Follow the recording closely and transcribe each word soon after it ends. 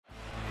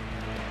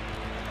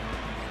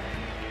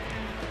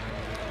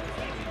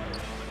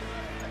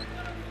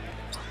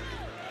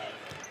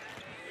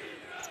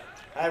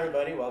Hi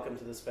everybody, welcome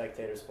to the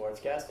Spectator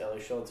Sportscast.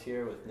 Schultz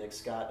here with Nick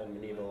Scott and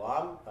Muneeb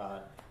Alam,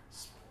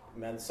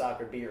 men's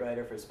soccer beat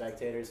writer for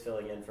Spectators,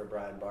 filling in for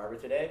Brian Barber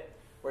today.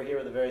 We're here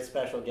with a very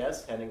special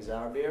guest, Henning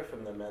Sauerbier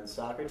from the men's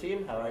soccer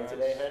team. How are you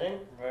today, Henning?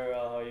 Very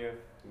well, how are you?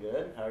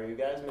 Good. How are you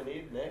guys,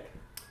 Muneeb, Nick?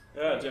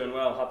 Yeah, doing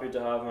well. Happy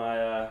to have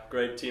my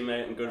great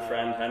teammate and good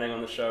friend Henning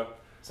on the show.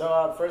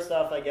 So first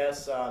off, I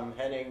guess,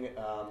 Henning,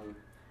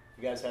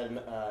 you guys had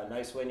a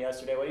nice win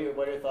yesterday.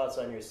 What are your thoughts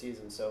on your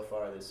season so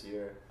far this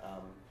year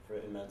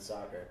in men's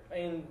soccer?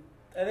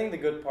 I think the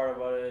good part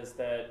about it is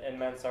that in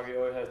men's soccer you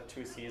always have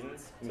 2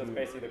 seasons, so it's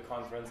basically the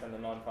conference and the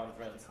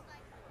non-conference.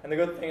 And the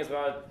good thing is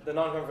about the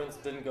non-conference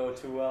didn't go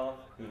too well,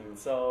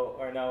 so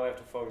right now we have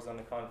to focus on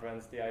the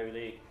conference, the Ivy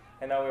League,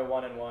 and now we're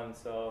 1-1,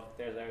 so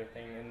there's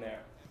everything in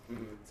there.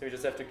 So we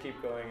just have to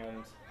keep going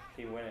and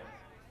keep winning.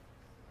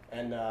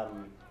 And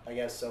I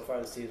guess so far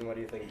this season, what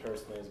do you think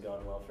personally has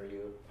gone well for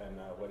you, and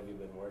what have you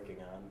been working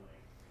on?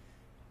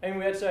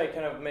 We had to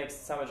kind of make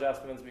some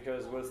adjustments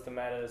because Wilson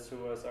Mattis, who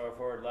was our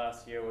forward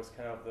last year, was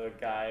kind of the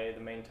guy, the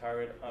main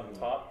target up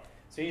top.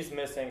 So he's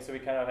missing, so we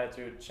kind of had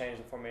to change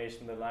the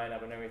formation, the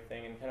lineup and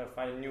everything, and kind of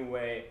find a new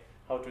way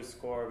how to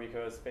score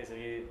because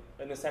basically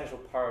an essential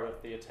part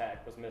of the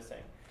attack was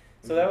missing.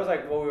 So that was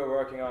like what we were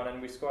working on, and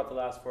we scored the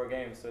last 4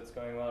 games, so it's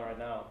going well right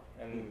now.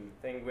 And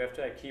I think we have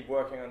to keep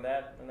working on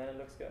that, and then it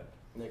looks good.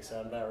 Nick,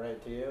 sound about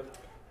right to you?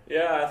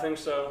 Yeah, I think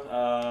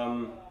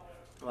so.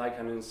 Like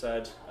Henning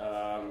said,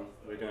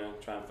 we're going to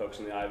try and focus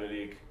on the Ivy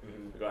League.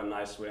 We got a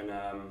nice win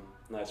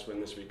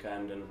this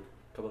weekend, and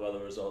a couple of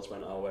other results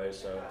went our way.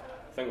 So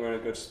I think we're in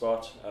a good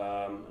spot,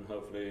 and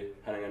hopefully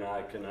Henning and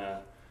I can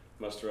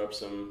muster up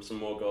some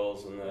more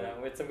goals. And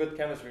we had some good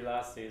chemistry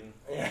last season.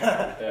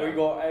 Yeah. Every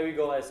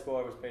goal I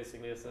scored was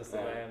basically assisted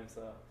by him.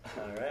 So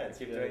all right,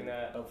 keep doing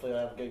that. Hopefully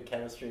we'll have good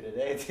chemistry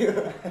today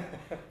too.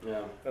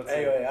 Yeah.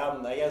 Anyway,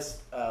 I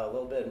guess a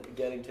little bit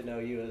getting to know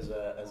you as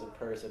a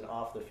person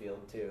off the field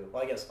too.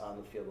 Well, I guess on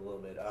the field a little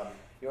bit.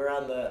 You were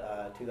on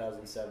the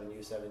 2007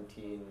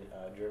 U17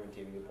 German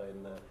team. You played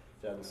in the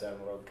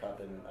 2007 World Cup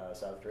in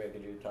South Korea.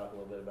 Could you talk a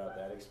little bit about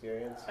that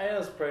experience? I think it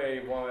was probably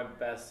one of my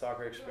best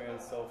soccer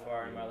experiences so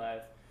far in my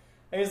life.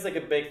 I think it's like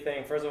a big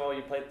thing. First of all,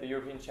 you played the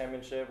European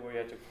Championship where you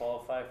had to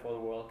qualify for the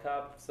World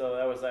Cup. So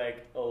that was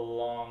like a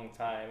long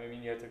time.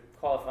 You had to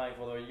qualify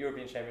for the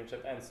European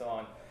Championship and so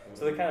on.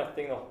 So the kind of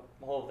thing, the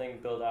whole thing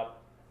built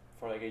up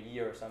for like a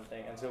year or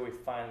something until we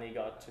finally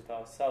got to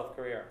South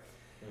Korea.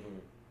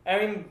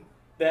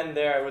 Then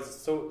there it was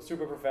so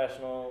super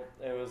professional.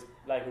 It was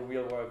like a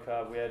real World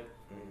Cup. We had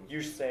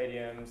huge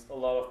stadiums. A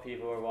lot of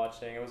people were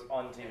watching. It was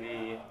on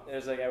TV. It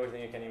was like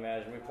everything you can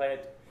imagine. We played.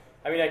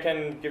 I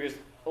can give you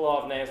a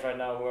lot of names right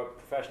now who are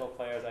professional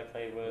players I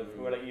played with,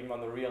 who are like even on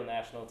the real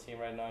national team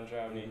right now in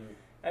Germany.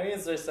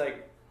 It's just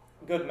like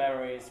good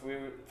memories. We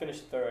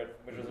finished 3rd,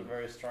 which was a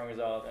very strong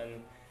result. And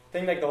I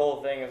think like the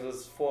whole thing was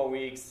just 4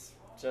 weeks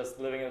just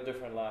living a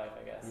different life,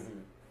 I guess.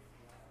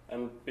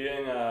 And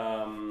being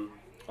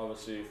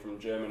obviously from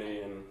Germany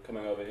and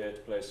coming over here to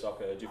play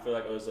soccer, do you feel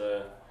like it was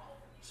a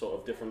sort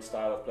of different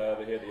style of play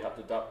over here that you had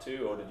to adapt to,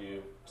 or did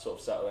you sort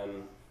of settle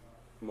in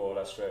more or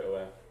less straight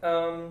away?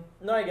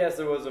 No, I guess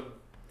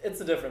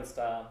it's a different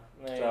style.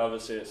 So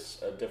obviously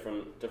it's a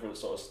different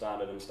sort of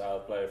standard and style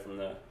of play from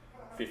the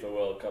FIFA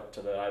World Cup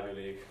to the Ivy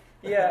League.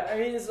 Yeah,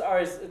 it's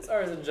always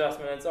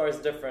adjustment. It's always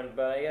different,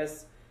 but I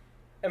guess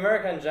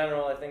America in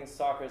general, I think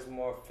soccer is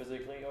more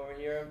physically over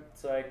here.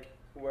 It's like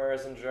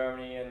whereas in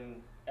Germany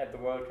and at the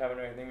World Cup and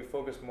everything, we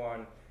focus more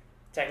on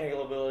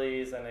technical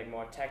abilities and like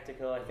more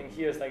tactical. I think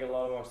here is like a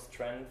lot more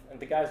strength, and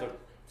the guys are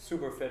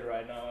super fit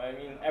right now.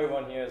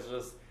 Everyone here is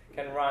just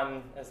can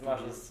run as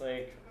much as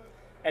like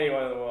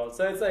anyone in the world.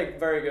 So it's like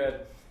very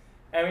good.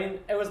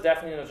 It was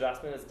definitely an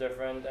adjustment. It's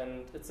different,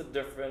 and it's a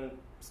different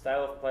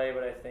style of play.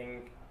 But I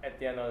think at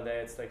the end of the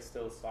day, it's like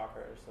still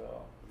soccer.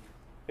 So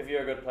if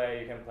you're a good player,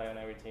 you can play on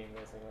every team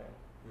basically.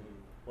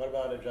 What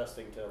about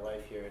adjusting to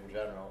life here in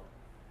general?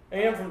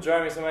 I'm from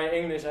Germany, so my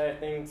English, I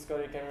think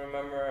Scotty can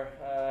remember,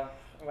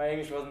 my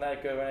English wasn't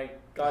that good when I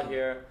got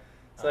here.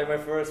 So like my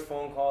first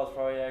phone calls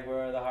probably like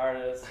were the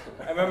hardest.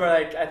 I remember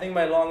I think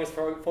my longest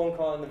phone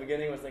call in the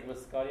beginning was like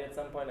with Scotty at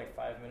some point, like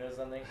 5 minutes or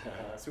something.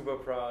 Super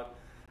proud.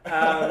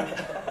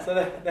 So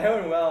that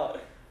went well.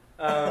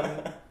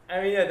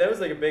 That was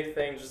like a big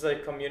thing, just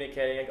like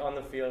communicating like on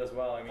the field as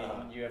well.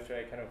 You have to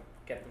like kind of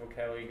get the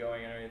vocabulary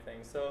going and everything.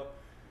 So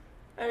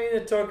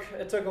it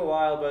took a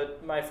while,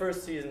 but my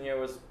first season here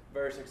was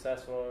very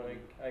successful.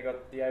 Like I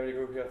got the Ivy League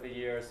Rookie of the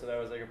Year, so that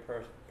was like a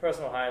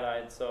personal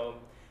highlight. So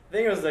I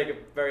think it was like a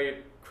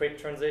very quick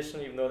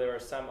transition, even though there were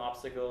some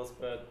obstacles.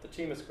 But the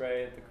team is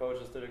great. The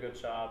coaches did a good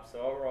job. So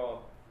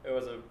overall, it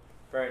was a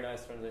very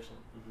nice transition.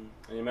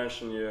 And you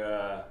mentioned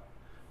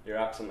your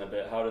accent a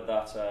bit. How did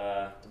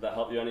that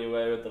help you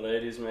anyway with the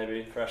ladies?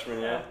 Maybe freshman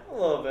year. A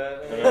little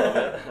bit.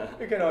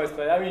 You can always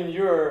play.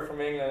 You're from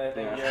England. I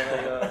think you have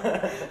like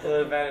a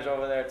little advantage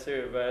over there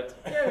too.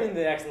 But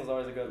the accent is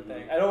always a good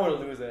thing. I don't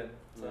want to lose it.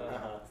 So,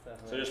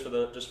 So just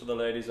for the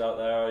ladies out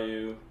there, are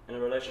you in a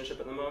relationship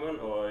at the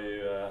moment, or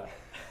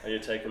are you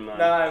taking mine?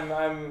 No,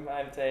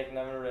 I'm taken.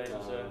 I'm in a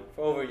relationship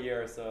for over a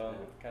year, so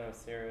kind of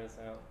serious.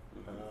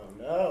 Oh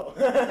no!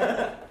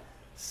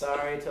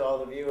 Sorry to all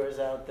the viewers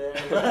out there,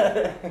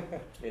 but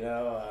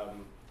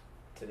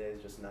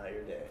today's just not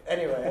your day.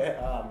 Anyway,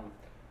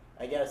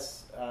 I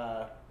guess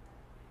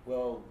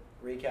we'll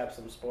recap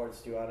some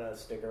sports. Do you want to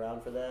stick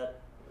around for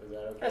that? Is that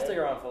okay? I stick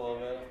around for a little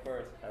bit, of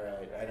course. All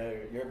right. I know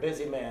you're a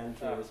busy man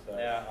too, but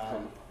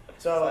yeah.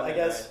 So I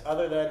guess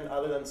other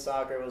than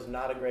soccer, it was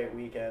not a great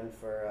weekend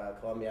for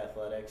Columbia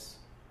athletics.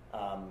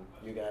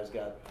 You guys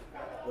got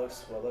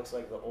looks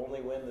like the only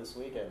win this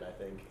weekend, I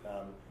think.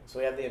 So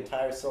we have the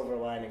entire silver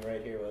lining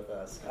right here with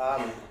us.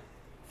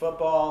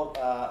 Football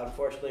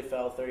unfortunately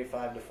fell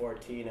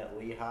 35-14 at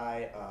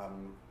Lehigh.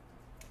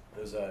 It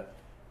was a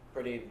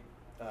pretty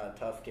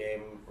tough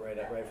game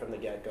right from the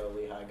get-go.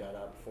 Lehigh got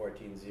up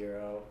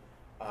 14-0.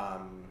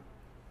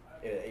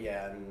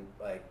 And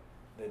like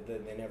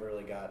they never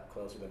really got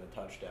closer than a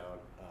touchdown.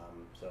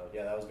 So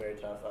yeah, that was very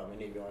tough.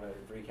 Muneeb, you want to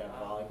recap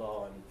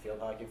volleyball and field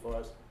hockey for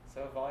us?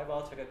 So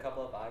volleyball took a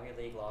couple of Ivy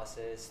League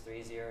losses,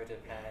 3-0 to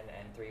Penn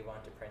and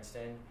 3-1 to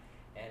Princeton,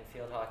 and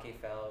field hockey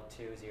fell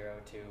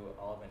 2-0 to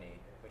Albany,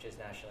 which is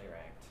nationally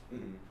ranked.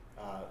 Mm-hmm.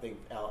 I think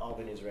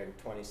Albany's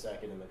ranked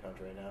 22nd in the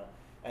country right now.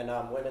 And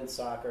women's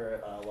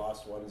soccer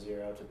lost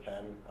 1-0 to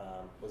Penn.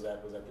 Was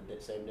that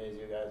the same day as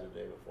you guys or the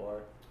day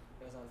before?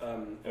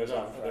 It was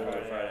on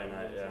Friday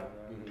night, yeah.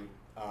 Mm-hmm.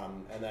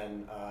 And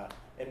then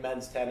in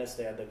men's tennis,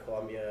 they had the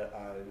Columbia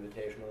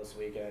Invitational this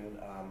weekend.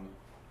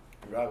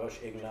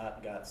 Dragos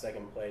Ignat got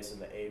second place in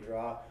the A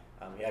draw.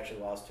 He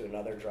actually lost to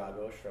another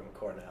Dragos from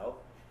Cornell.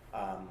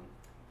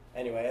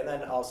 Anyway, and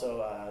then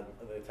also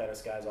the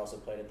tennis guys also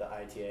played at the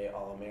ITA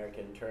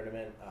All-American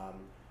Tournament.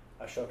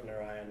 Ashok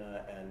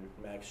Narayana and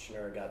Max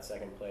Schnur got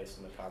second place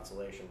in the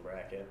consolation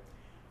bracket.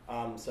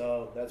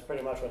 So that's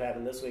pretty much what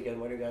happened this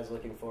weekend. What are you guys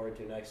looking forward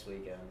to next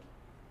weekend?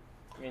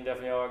 I mean,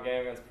 definitely our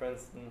game against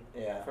Princeton.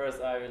 Yeah.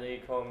 First Ivy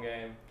League home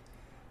game.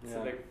 It's a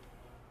big.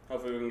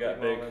 Hopefully we can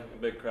get a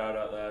big crowd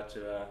out there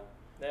to.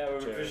 Yeah, we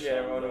would appreciate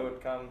everyone who would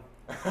come.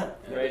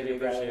 Greatly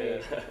appreciate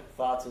it.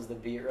 Thoughts as the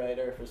beat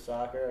writer for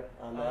soccer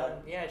on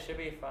that? Yeah, it should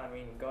be fun. I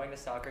mean, going to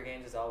soccer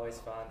games is always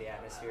fun. The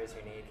atmosphere is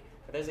unique.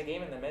 But there's a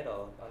game in the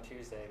middle on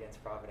Tuesday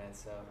against Providence,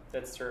 so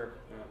that's true.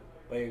 Yeah.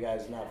 But you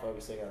guys not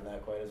focusing on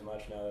that quite as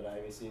much now that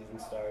Ivy season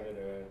started,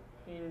 or?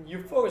 I mean,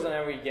 you focus on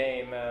every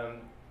game.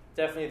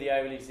 Definitely, the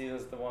Ivy League season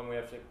is the one we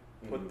have to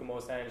put the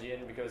most energy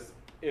in, because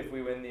if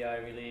we win the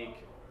Ivy League,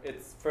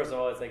 it's first of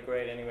all it's like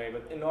great anyway.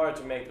 But in order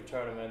to make the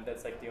tournament,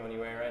 that's like the only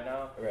way right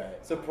now. Right.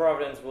 So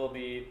Providence will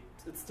be.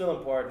 It's still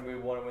important. We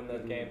want to win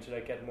that game to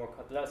like get more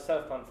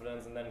self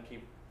confidence and then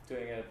keep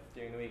doing it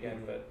during the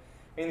weekend. But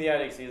I mean, the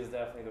Ivy League season is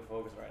definitely the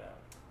focus right now.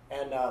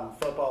 And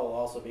football will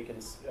also be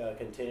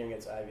continuing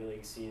its Ivy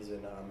League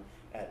season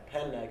at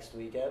Penn next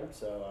weekend,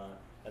 so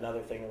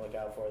another thing to look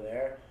out for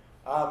there.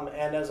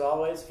 And as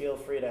always, feel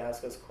free to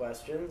ask us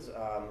questions.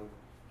 You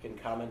can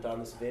comment on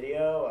this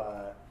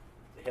video,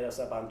 hit us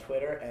up on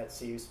Twitter at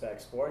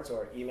CUSpecSports,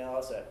 or email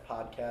us at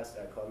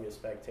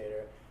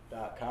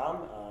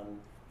podcast@columbiaspectator.com.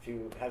 If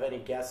you have any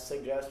guest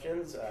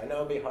suggestions, I know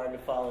it'd be hard to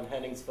follow in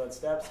Henning's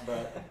footsteps,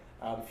 but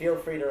feel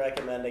free to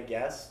recommend a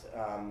guest.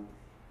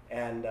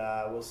 And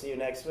we'll see you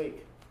next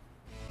week.